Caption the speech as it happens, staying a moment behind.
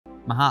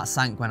My heart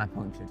sank when I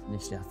punctured.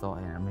 Initially I thought,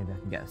 yeah, maybe I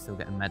can still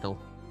get a medal.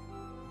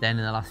 Then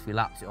in the last few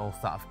laps it all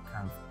started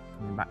kind of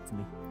coming back to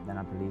me. Then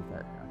I believe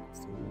that I could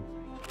still win.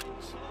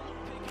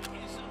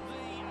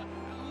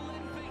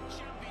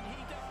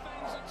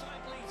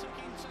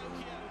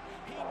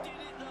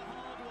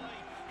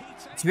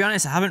 To be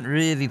honest, I haven't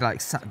really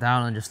sat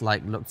down and just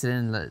looked at it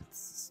and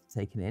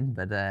taken it in,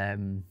 but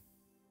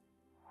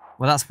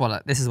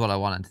well, this is what I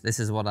wanted. This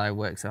is what I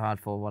worked so hard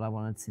for. What I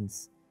wanted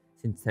since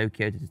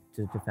Tokyo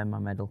to defend my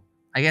medal.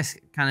 I guess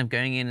kind of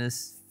going in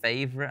as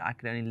favourite, I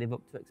could only live up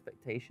to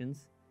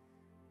expectations.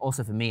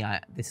 Also for me,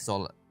 this is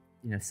all,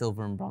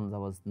 silver and bronze. I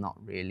was not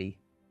really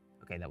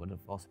okay. That would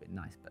have also been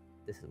nice, but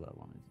this is what I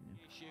wanted.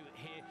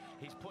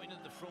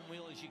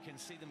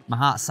 My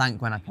heart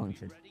sank when I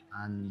punctured,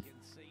 and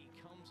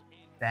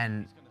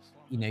then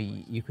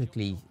you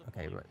quickly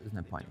right, there's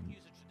no point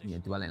in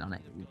dwelling on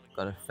it. You've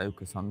got to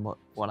focus on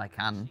what I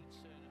can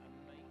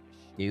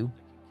do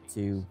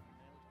to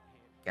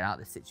get out of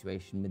this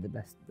situation with the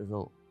best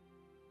result.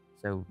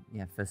 So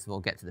yeah, first of all,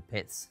 get to the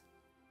pits,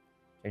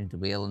 change the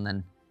wheel, and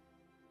then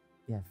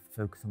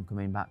focus on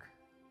coming back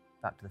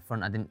to the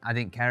front. I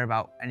didn't care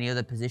about any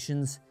other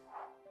positions.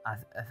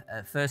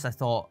 At first I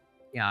thought,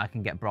 I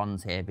can get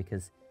bronze here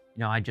because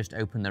I just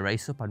opened the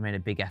race up. I'd made a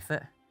big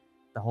effort.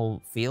 The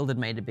whole field had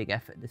made a big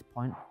effort at this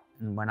point,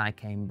 and when I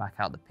came back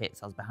out the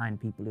pits, I was behind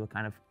people who were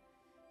kind of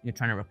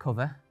trying to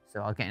recover.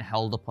 So I was getting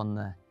held up on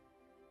the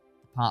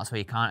parts where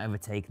you can't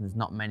overtake, and there's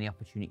not many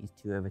opportunities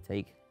to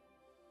overtake.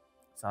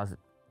 So I was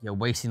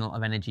wasting a lot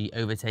of energy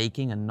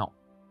overtaking and not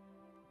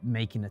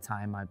making the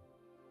time I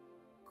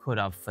could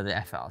have for the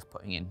effort I was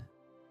putting in.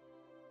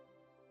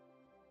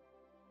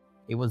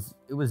 It was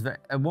very,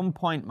 at one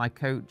point my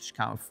coach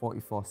counted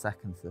 44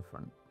 seconds to the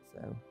front,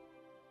 so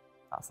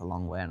that's a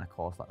long way on a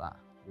course like that.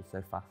 It was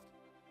so fast.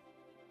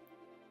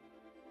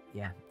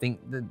 Yeah, I think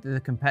the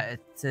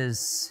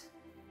competitors,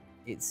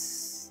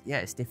 it's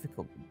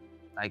difficult.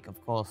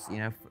 Of course,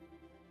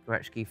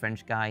 Goretzky,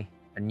 French guy,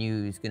 I knew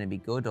he was going to be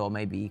good, or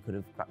maybe he could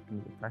have cracked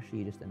under the pressure.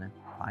 You just don't know.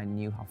 I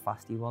knew how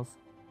fast he was.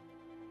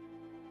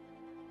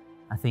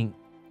 I think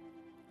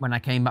when I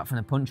came back from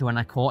the puncher, when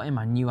I caught him,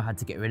 I knew I had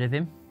to get rid of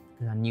him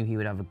because I knew he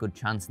would have a good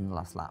chance in the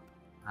last lap.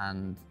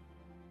 And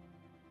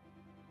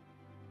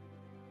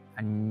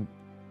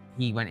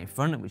he went in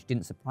front, which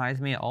didn't surprise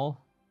me at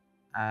all.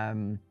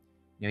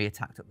 He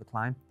attacked up the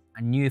climb.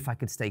 I knew if I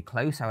could stay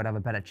close, I would have a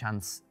better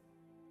chance.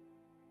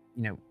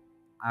 I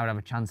would have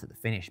a chance at the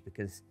finish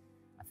because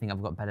I think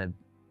I've got better,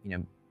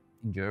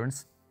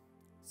 endurance.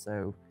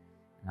 So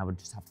I would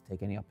just have to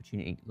take any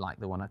opportunity like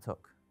the one I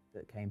took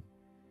that came.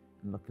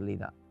 And luckily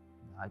that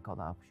I got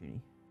that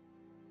opportunity.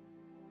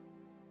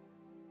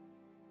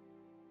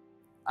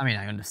 I mean,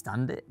 I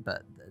understand it,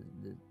 but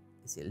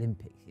it's the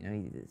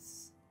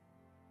Olympics,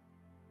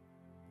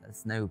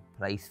 there's no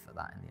place for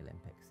that in the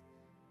Olympics.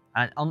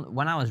 And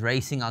when I was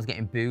racing, I was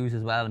getting boos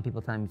as well, and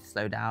people telling me to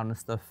slow down and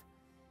stuff.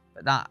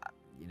 But that,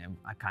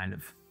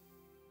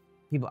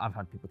 I've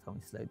had people tell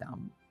me to slow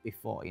down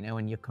before,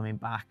 when you're coming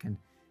back and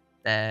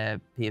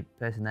the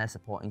person there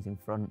supporting's in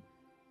front.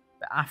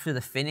 But after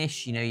the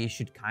finish, you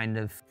should kind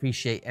of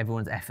appreciate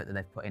everyone's effort that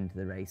they've put into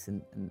the race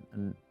and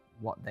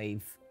what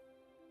they've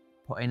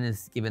put in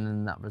has given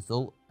them that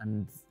result.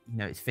 And,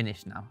 it's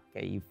finished now.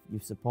 Okay,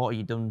 you've supported,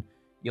 you've done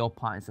your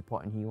part in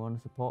supporting who you want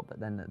to support, but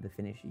then at the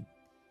finish,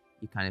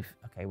 you kind of,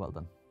 okay, well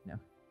done. You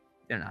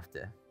don't have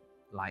to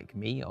like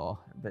me,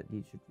 but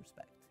you should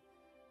respect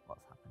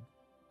what's happened.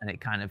 And it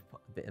kind of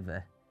put a bit of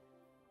a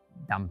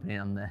dampening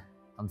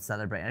on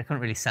celebrating. I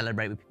couldn't really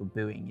celebrate with people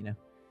booing,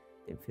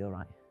 didn't feel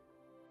right.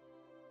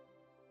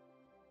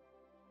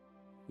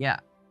 Yeah,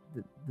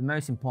 the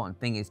most important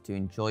thing is to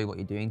enjoy what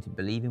you're doing, to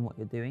believe in what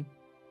you're doing.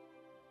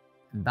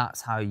 And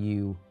that's how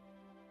you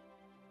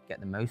get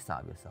the most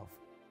out of yourself.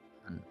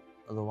 And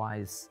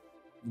otherwise,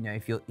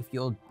 if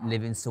you're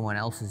living someone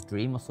else's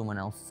dream or someone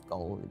else's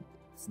goal,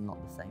 it's not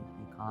the same.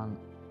 You can't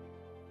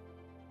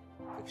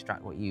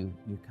extract what you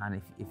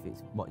can if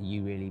it's what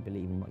you really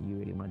believe in, what you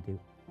really want to do.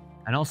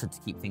 And also to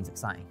keep things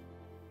exciting,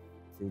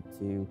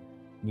 to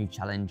new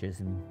challenges,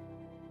 and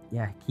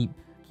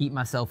keep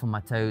myself on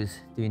my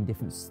toes, doing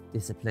different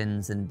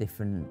disciplines and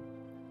different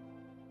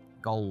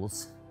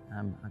goals.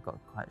 I've got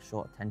quite a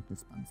short attention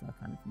span, so I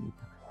kind of need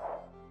that.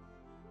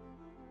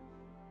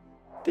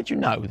 Did you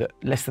know that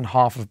less than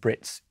half of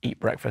Brits eat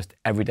breakfast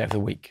every day of the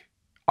week?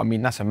 I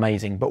mean, that's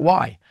amazing, but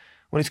why?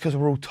 Well, it's because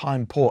we're all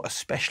time poor,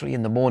 especially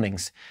in the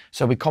mornings,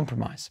 so we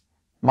compromise.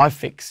 My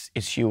fix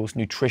is Huel's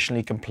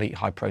nutritionally complete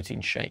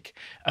high-protein shake,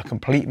 a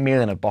complete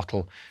meal in a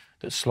bottle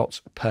that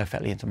slots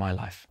perfectly into my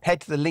life. Head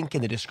to the link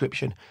in the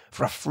description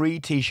for a free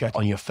t-shirt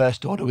on your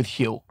first order with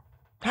Huel.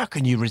 How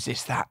can you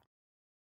resist that?